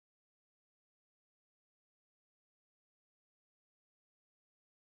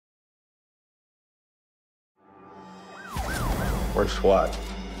We're S.W.A.T.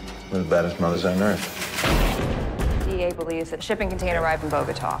 We're the baddest mothers on earth. DEA believes that a shipping container arrived in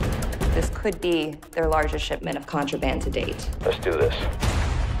Bogota. This could be their largest shipment of contraband to date. Let's do this.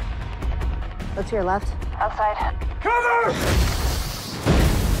 Look to your left. Outside. Cover!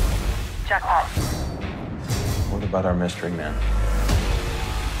 Jackpot. What about our mystery man?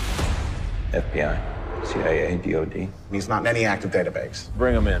 FBI, CIA, DOD. He's not in any active database.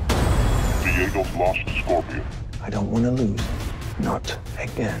 Bring him in. Diego's lost Scorpion. I don't want to lose. Not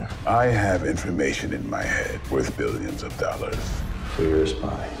again. I have information in my head worth billions of dollars. So you're a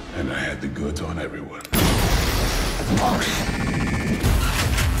spy. And I had the goods on everyone.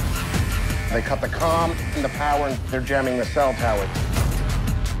 They cut the comm and the power, and they're jamming the cell tower.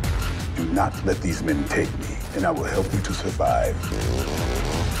 Do not let these men take me, and I will help you to survive.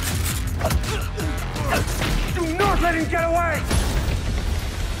 Do not let him get away!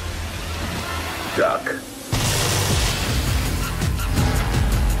 Duck.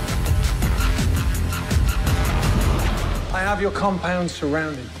 I have your compound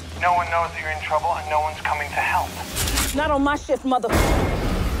surrounded. No one knows that you're in trouble, and no one's coming to help. Not on my shift, mother.